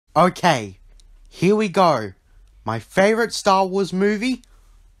Okay, here we go. My favorite Star Wars movie,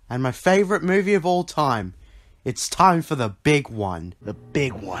 and my favorite movie of all time. It's time for the big one. The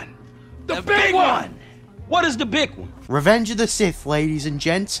big one. The big one! What is the big one? Revenge of the Sith, ladies and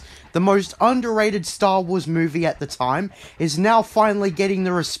gents. The most underrated Star Wars movie at the time is now finally getting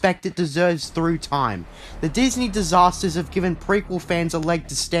the respect it deserves through time. The Disney disasters have given prequel fans a leg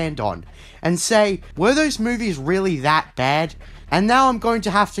to stand on and say, were those movies really that bad? And now I'm going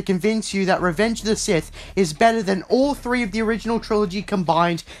to have to convince you that Revenge of the Sith is better than all three of the original trilogy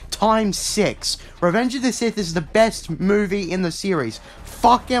combined times 6. Revenge of the Sith is the best movie in the series.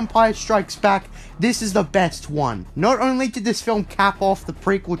 Fuck Empire Strikes Back, this is the best one. Not only did this film cap off the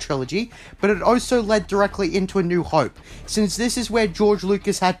prequel trilogy, but it also led directly into A New Hope, since this is where George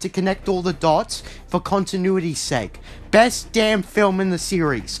Lucas had to connect all the dots for continuity's sake. Best damn film in the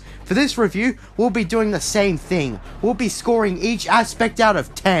series. For this review, we'll be doing the same thing. We'll be scoring each aspect out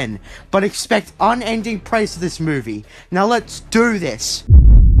of 10, but expect unending praise for this movie. Now let's do this.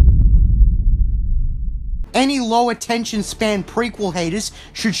 Any low attention span prequel haters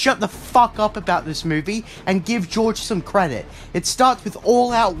should shut the fuck up about this movie and give George some credit. It starts with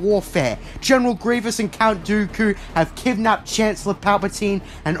all-out warfare. General Grievous and Count Dooku have kidnapped Chancellor Palpatine,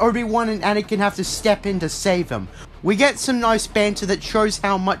 and Obi-Wan and Anakin have to step in to save him. We get some nice banter that shows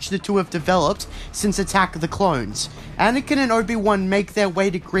how much the two have developed since Attack of the Clones. Anakin and Obi-Wan make their way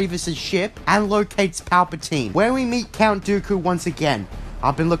to Grievous' ship and locates Palpatine, where we meet Count Dooku once again.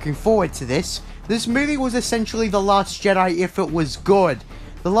 I've been looking forward to this. This movie was essentially The Last Jedi if it was good.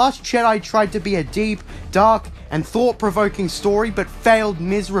 The Last Jedi tried to be a deep, dark, and thought-provoking story but failed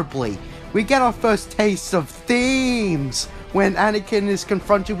miserably. We get our first taste of themes when Anakin is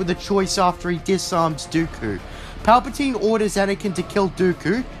confronted with a choice after he disarms Dooku. Palpatine orders Anakin to kill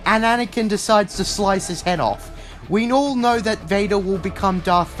Dooku, and Anakin decides to slice his head off. We all know that Vader will become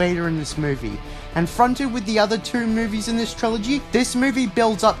Darth Vader in this movie. And fronted with the other two movies in this trilogy, this movie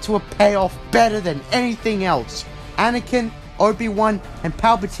builds up to a payoff better than anything else. Anakin, Obi-Wan, and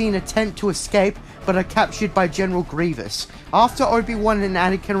Palpatine attempt to escape, but are captured by General Grievous. After Obi-Wan and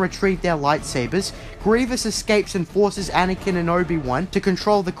Anakin retrieve their lightsabers, Grievous escapes and forces Anakin and Obi-Wan to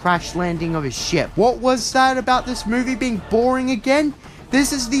control the crash landing of his ship. What was that about this movie being boring again?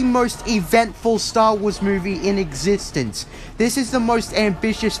 This is the most eventful Star Wars movie in existence. This is the most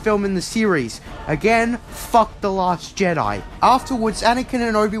ambitious film in the series. Again, fuck The Last Jedi. Afterwards, Anakin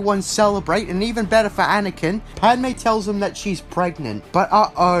and Obi-Wan celebrate, and even better for Anakin, Padme tells him that she's pregnant. But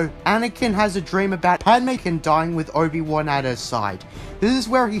Anakin has a dream about Padme dying with Obi-Wan at her side. This is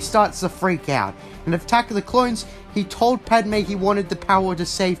where he starts to freak out. In Attack of the Clones, he told Padme he wanted the power to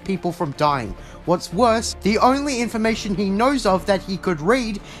save people from dying. What's worse, the only information he knows of that he could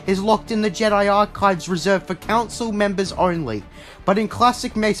read is locked in the Jedi archives reserved for council members only. But in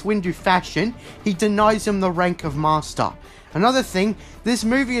classic Mace Windu fashion, he denies him the rank of Master. Another thing, this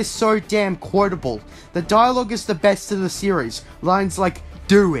movie is so damn quotable. The dialogue is the best of the series. Lines like,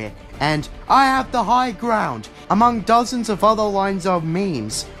 "Do it," and "I have the high ground," among dozens of other lines are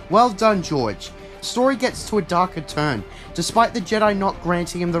memes. Well done, George. Story gets to a darker turn. Despite the Jedi not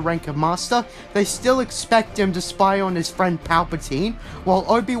granting him the rank of Master, they still expect him to spy on his friend Palpatine, while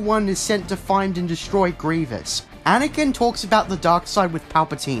Obi-Wan is sent to find and destroy Grievous. Anakin talks about the dark side with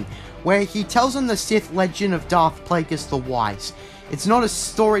Palpatine, where he tells him the Sith legend of Darth Plagueis the Wise. It's not a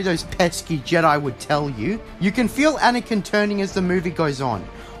story those pesky Jedi would tell you. You can feel Anakin turning as the movie goes on.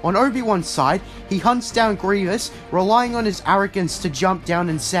 On Obi-Wan's side, he hunts down Grievous, relying on his arrogance to jump down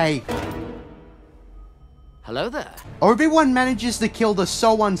and say, "Hello there." Obi-Wan manages to kill the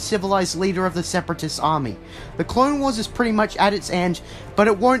so uncivilized leader of the Separatist army. The Clone Wars is pretty much at its end, but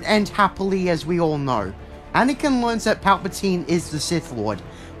it won't end happily as we all know. Anakin learns that Palpatine is the Sith Lord.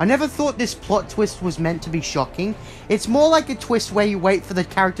 I never thought this plot twist was meant to be shocking. It's more like a twist where you wait for the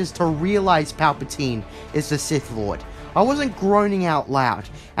characters to realize Palpatine is the Sith Lord. I wasn't groaning out loud.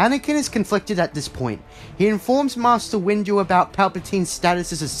 Anakin is conflicted at this point. He informs Master Windu about Palpatine's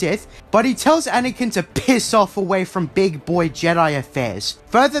status as a Sith, but he tells Anakin to piss off away from big boy Jedi affairs,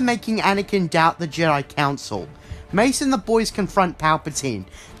 further making Anakin doubt the Jedi Council. Mace and the boys confront Palpatine,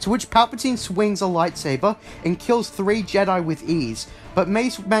 to which Palpatine swings a lightsaber and kills 3 Jedi with ease, but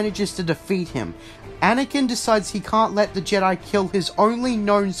Mace manages to defeat him. Anakin decides he can't let the Jedi kill his only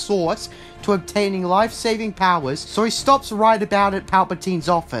known source to obtaining life-saving powers, so he stops right about at Palpatine's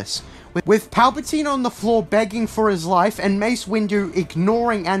office. With Palpatine on the floor begging for his life and Mace Windu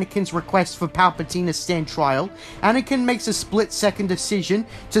ignoring Anakin's request for Palpatine to stand trial, Anakin makes a split-second decision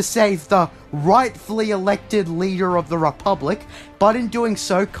to save the rightfully elected leader of the Republic, but in doing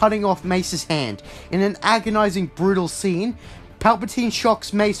so, cutting off Mace's hand. In an agonizing, brutal scene, Palpatine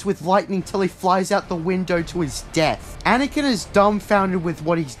shocks Mace with lightning till he flies out the window to his death. Anakin is dumbfounded with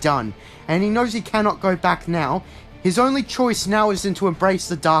what he's done, and he knows he cannot go back now. His only choice now is to embrace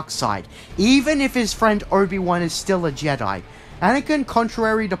the dark side, even if his friend Obi-Wan is still a Jedi. Anakin,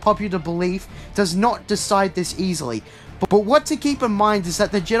 contrary to popular belief, does not decide this easily. But what to keep in mind is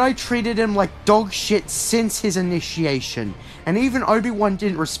that the Jedi treated him like dog shit since his initiation, and even Obi-Wan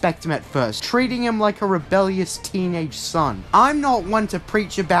didn't respect him at first, treating him like a rebellious teenage son. I'm not one to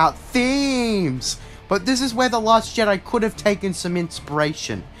preach about themes, but this is where The Last Jedi could have taken some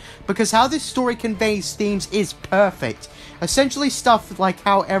inspiration, because how this story conveys themes is perfect. Essentially stuff like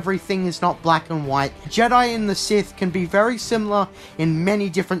how everything is not black and white. Jedi and the Sith can be very similar in many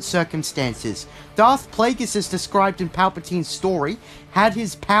different circumstances. Darth Plagueis, as described in Palpatine's story, had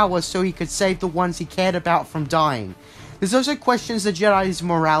his power so he could save the ones he cared about from dying. This also questions the Jedi's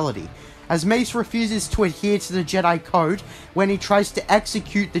morality, as Mace refuses to adhere to the Jedi Code when he tries to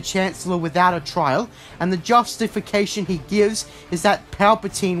execute the Chancellor without a trial, and the justification he gives is that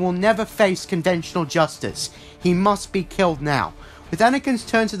Palpatine will never face conventional justice. He must be killed now. With Anakin's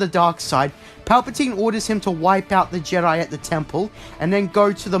turn to the dark side, Palpatine orders him to wipe out the Jedi at the temple, and then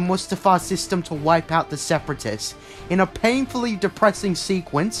go to the Mustafar system to wipe out the Separatists. In a painfully depressing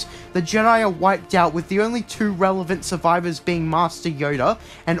sequence, the Jedi are wiped out, with the only two relevant survivors being Master Yoda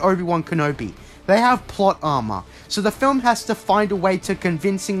and Obi-Wan Kenobi. They have plot armor, so the film has to find a way to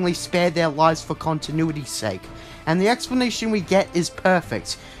convincingly spare their lives for continuity's sake. And the explanation we get is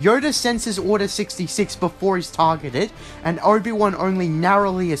perfect. Yoda senses Order 66 before he's targeted, and Obi-Wan only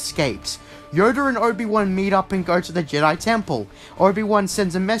narrowly escapes. Yoda and Obi-Wan meet up and go to the Jedi Temple. Obi-Wan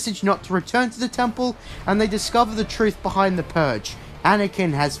sends a message not to return to the temple, and they discover the truth behind the purge.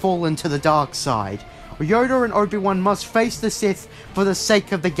 Anakin has fallen to the dark side. Yoda and Obi-Wan must face the Sith for the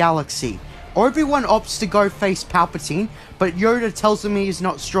sake of the galaxy. Obi-Wan opts to go face Palpatine, but Yoda tells him he is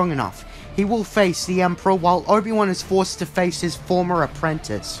not strong enough. He will face the Emperor, while Obi-Wan is forced to face his former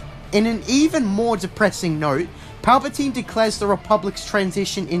apprentice. In an even more depressing note, Palpatine declares the Republic's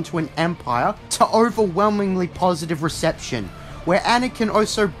transition into an empire to overwhelmingly positive reception, where Anakin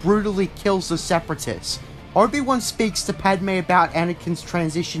also brutally kills the Separatists. Obi-Wan speaks to Padme about Anakin's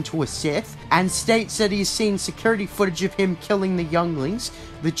transition to a Sith, and states that he's seen security footage of him killing the younglings,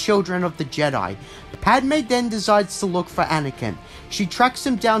 the children of the Jedi. Padme then decides to look for Anakin. She tracks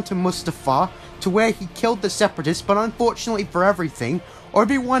him down to Mustafar, to where he killed the Separatists, but unfortunately for everything,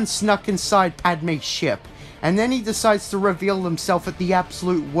 Obi-Wan snuck inside Padme's ship, and then he decides to reveal himself at the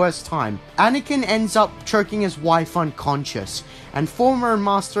absolute worst time. Anakin ends up choking his wife unconscious, and former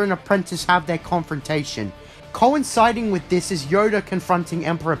master and apprentice have their confrontation. Coinciding with this is Yoda confronting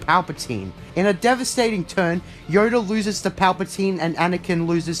Emperor Palpatine. In a devastating turn, Yoda loses to Palpatine and Anakin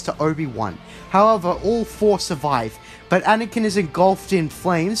loses to Obi-Wan. However, all four survive, but Anakin is engulfed in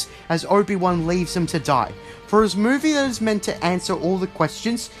flames as Obi-Wan leaves him to die. For his movie that is meant to answer all the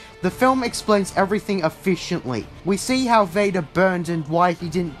questions, the film explains everything efficiently. We see how Vader burned and why he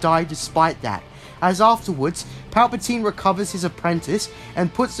didn't die despite that, as afterwards, Palpatine recovers his apprentice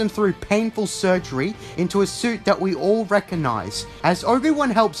and puts him through painful surgery into a suit that we all recognize. As Obi-Wan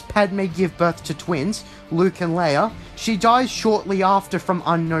helps Padme give birth to twins, Luke and Leia, she dies shortly after from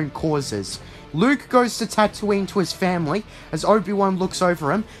unknown causes. Luke goes to Tatooine to his family as Obi-Wan looks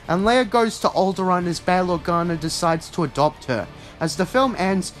over him, and Leia goes to Alderaan as Bail Organa decides to adopt her. As the film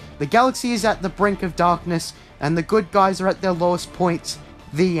ends, the galaxy is at the brink of darkness and the good guys are at their lowest point.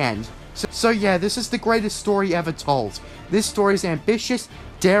 The end. So yeah, this is the greatest story ever told. This story is ambitious,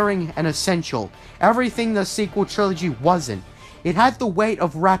 daring, and essential. Everything the sequel trilogy wasn't. It had the weight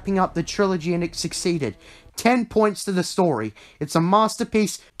of wrapping up the trilogy and it succeeded. 10 points to the story. It's a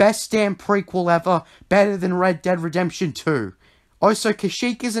masterpiece, best damn prequel ever, better than Red Dead Redemption 2. Also,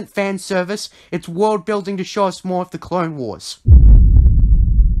 Kashyyyk isn't fan service, it's world building to show us more of the Clone Wars.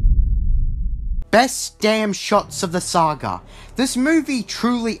 Best damn shots of the saga. This movie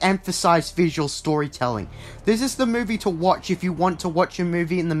truly emphasized visual storytelling. This is the movie to watch if you want to watch a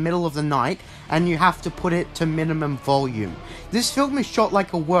movie in the middle of the night and you have to put it to minimum volume. This film is shot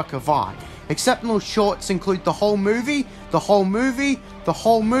like a work of art. Exceptional shots include the whole movie, the whole movie, the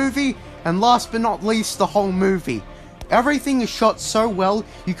whole movie, and last but not least, the whole movie. Everything is shot so well,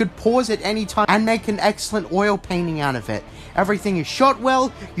 you could pause at any time and make an excellent oil painting out of it. Everything is shot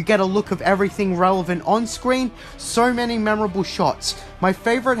well, you get a look of everything relevant on screen, so many memorable shots. My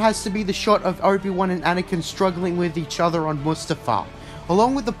favorite has to be the shot of Obi-Wan and Anakin struggling with each other on Mustafar.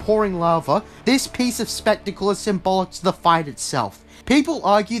 Along with the pouring lava, this piece of spectacle is symbolic to the fight itself. People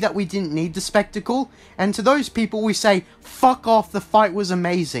argue that we didn't need the spectacle, and to those people we say, fuck off, the fight was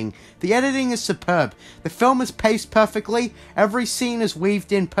amazing. The editing is superb, the film is paced perfectly, every scene is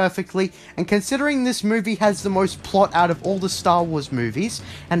weaved in perfectly, and considering this movie has the most plot out of all the Star Wars movies,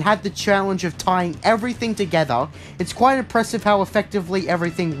 and had the challenge of tying everything together, it's quite impressive how effectively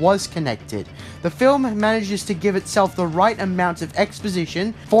everything was connected. The film manages to give itself the right amount of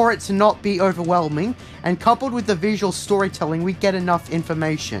exposition for it to not be overwhelming, and coupled with the visual storytelling we get enough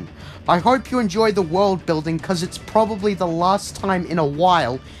information. I hope you enjoy the world building, because it's probably the last time in a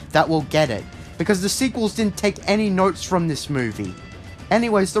while that we'll get it, because the sequels didn't take any notes from this movie.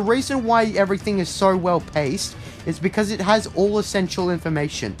 Anyways, the reason why everything is so well paced is because it has all essential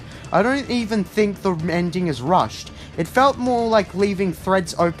information. I don't even think the ending is rushed. It felt more like leaving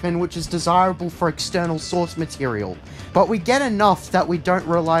threads open, which is desirable for external source material, but we get enough that we don't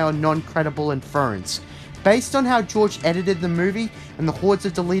rely on non-credible inference. Based on how George edited the movie and the hordes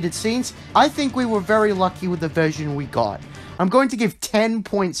of deleted scenes, I think we were very lucky with the version we got. I'm going to give 10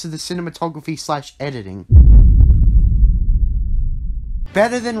 points to the cinematography/editing.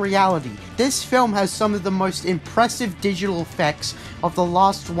 Better than reality. This film has some of the most impressive digital effects of the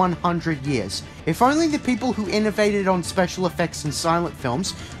last 100 years. If only the people who innovated on special effects in silent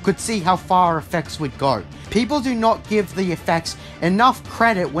films could see how far effects would go. People do not give the effects enough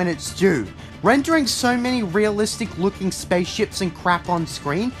credit when it's due. Rendering so many realistic looking spaceships and crap on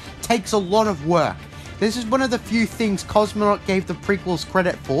screen takes a lot of work. This is one of the few things Cosmonaut gave the prequels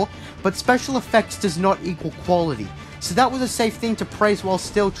credit for, but special effects does not equal quality. So that was a safe thing to praise while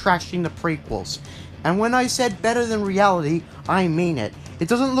still trashing the prequels. And when I said better than reality, I mean it. It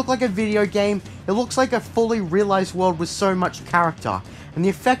doesn't look like a video game, it looks like a fully realized world with so much character. And the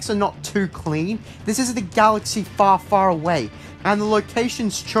effects are not too clean. This is the galaxy far, far away, and the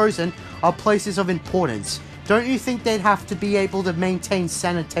locations chosen are places of importance. Don't you think they'd have to be able to maintain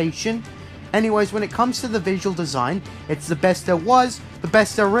sanitation? Anyways, when it comes to the visual design, it's the best there was, the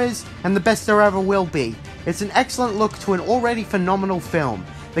best there is, and the best there ever will be. It's an excellent look to an already phenomenal film.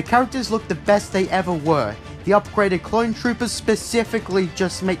 The characters look the best they ever were. The upgraded clone troopers specifically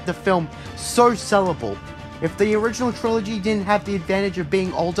just make the film so sellable. If the original trilogy didn't have the advantage of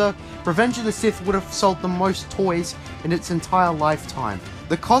being older, Revenge of the Sith would have sold the most toys in its entire lifetime.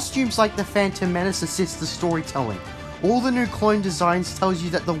 The costumes like the Phantom Menace assist the storytelling. All the new clone designs tells you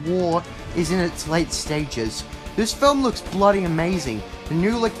that the war is in its late stages. This film looks bloody amazing. The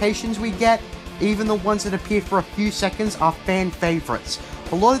new locations we get, even the ones that appear for a few seconds, are fan favorites.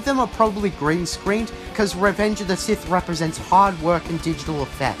 A lot of them are probably green screened because Revenge of the Sith represents hard work and digital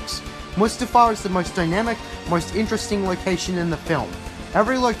effects. Mustafar is the most dynamic, most interesting location in the film.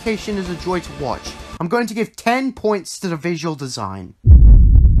 Every location is a joy to watch. I'm going to give 10 points to the visual design.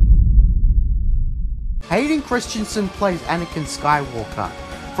 Hayden Christensen plays Anakin Skywalker.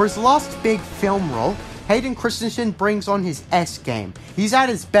 For his last big film role, Hayden Christensen brings on his S game. He's at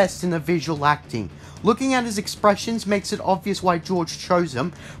his best in the visual acting. Looking at his expressions makes it obvious why George chose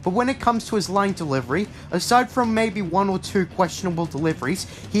him, but when it comes to his line delivery, aside from maybe one or two questionable deliveries,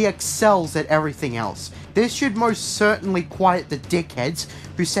 he excels at everything else. This should most certainly quiet the dickheads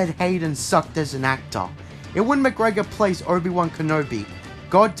who said Hayden sucked as an actor. Ewan McGregor plays Obi-Wan Kenobi.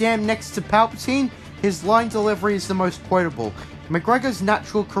 Goddamn, next to Palpatine, his line delivery is the most quotable. McGregor's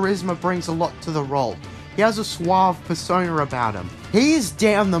natural charisma brings a lot to the role. He has a suave persona about him. He is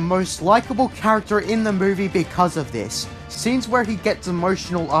damn the most likable character in the movie because of this. Scenes where he gets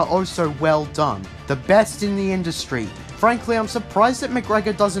emotional are also well done. The best in the industry. Frankly, I'm surprised that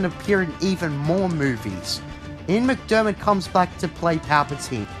McGregor doesn't appear in even more movies. Ian McDiarmid comes back to play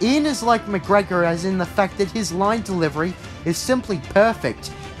Palpatine. Ian is like McGregor as in the fact that his line delivery is simply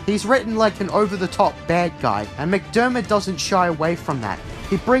perfect. He's written like an over-the-top bad guy, and McDiarmid doesn't shy away from that.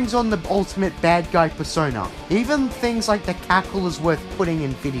 He brings on the ultimate bad guy persona. Even things like the cackle is worth putting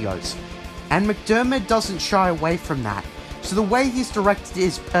in videos. And McDiarmid doesn't shy away from that. So the way he's directed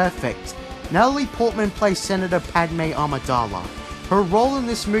is perfect. Natalie Portman plays Senator Padme Amidala. Her role in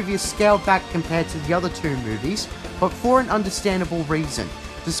this movie is scaled back compared to the other two movies, but for an understandable reason.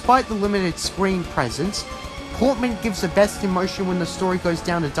 Despite the limited screen presence, Portman gives the best emotion when the story goes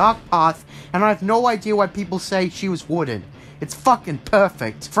down a dark path, and I have no idea why people say she was wooden. It's fucking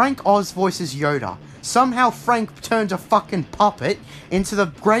perfect. Frank Oz voices Yoda. Somehow Frank turned a fucking puppet into the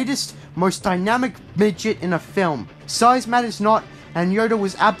greatest, most dynamic midget in a film. Size matters not, and Yoda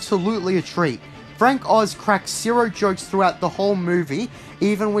was absolutely a treat. Frank Oz cracks zero jokes throughout the whole movie,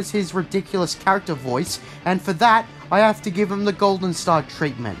 even with his ridiculous character voice, and for that, I have to give him the Golden Star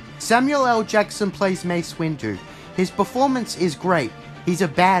treatment. Samuel L. Jackson plays Mace Windu. His performance is great. He's a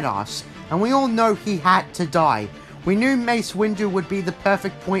badass, and we all know he had to die. We knew Mace Windu would be the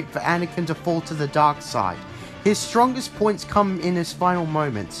perfect point for Anakin to fall to the dark side. His strongest points come in his final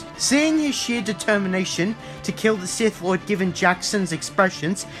moments. Seeing his sheer determination to kill the Sith Lord given Jackson's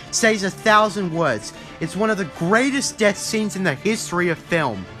expressions says 1,000 words. It's one of the greatest death scenes in the history of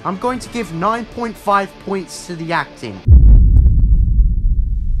film. I'm going to give 9.5 points to the acting.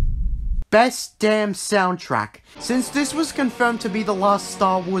 Best damn soundtrack. Since this was confirmed to be the last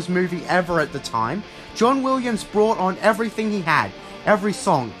Star Wars movie ever at the time, John Williams brought on everything he had. Every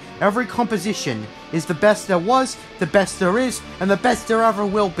song, every composition is the best there was, the best there is, and the best there ever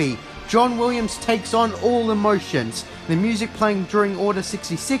will be. John Williams takes on all emotions. The music playing during Order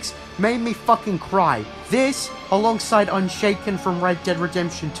 66 made me fucking cry. This, alongside Unshaken from Red Dead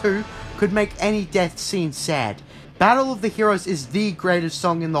Redemption 2, could make any death scene sad. Battle of the Heroes is the greatest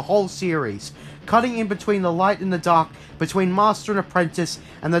song in the whole series, cutting in between the light and the dark, between Master and Apprentice,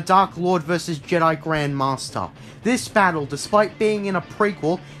 and the Dark Lord vs Jedi Grand Master. This battle, despite being in a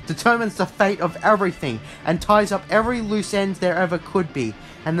prequel, determines the fate of everything, and ties up every loose end there ever could be,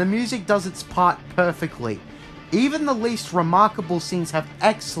 and the music does its part perfectly. Even the least remarkable scenes have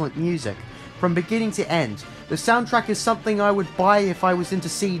excellent music, from beginning to end. The soundtrack is something I would buy if I was into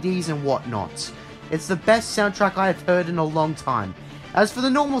CDs and whatnot. It's the best soundtrack I have heard in a long time. As for the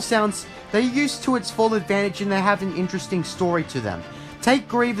normal sounds, they're used to its full advantage and they have an interesting story to them. Take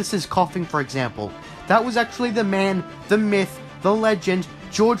Grievous's coughing for example. That was actually the man, the myth, the legend,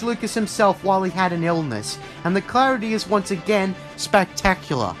 George Lucas himself while he had an illness. And the clarity is once again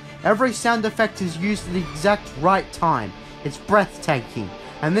spectacular. Every sound effect is used at the exact right time. It's breathtaking.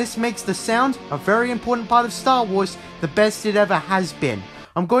 And this makes the sound, a very important part of Star Wars, the best it ever has been.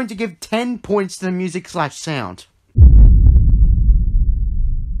 I'm going to give 10 points to the music/sound.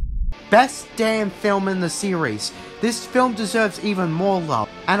 Best damn film in the series. This film deserves even more love,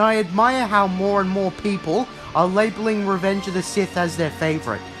 and I admire how more and more people are labeling Revenge of the Sith as their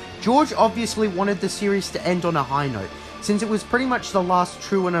favorite. George obviously wanted the series to end on a high note, since it was pretty much the last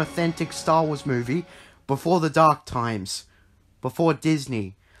true and authentic Star Wars movie before the dark times, before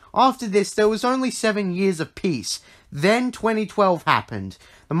Disney. After this, there was only 7 years of peace. Then 2012 happened.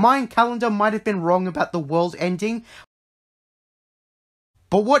 The Mayan calendar might have been wrong about the world ending,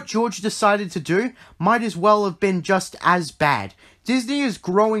 but what George decided to do might as well have been just as bad. Disney is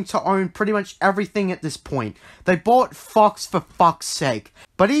growing to own pretty much everything at this point. They bought Fox for fuck's sake.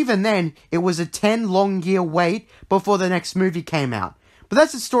 But even then, it was a 10-long-year wait before the next movie came out. But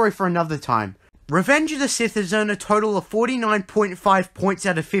that's a story for another time. Revenge of the Sith has earned a total of 49.5 points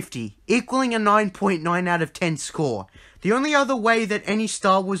out of 50, equaling a 9.9 out of 10 score. The only other way that any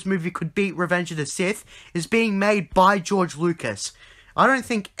Star Wars movie could beat Revenge of the Sith is being made by George Lucas. I don't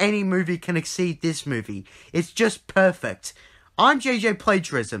think any movie can exceed this movie. It's just perfect. I'm JJ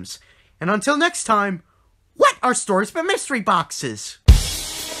Plagiarisms, and until next time, what are stories but mystery boxes?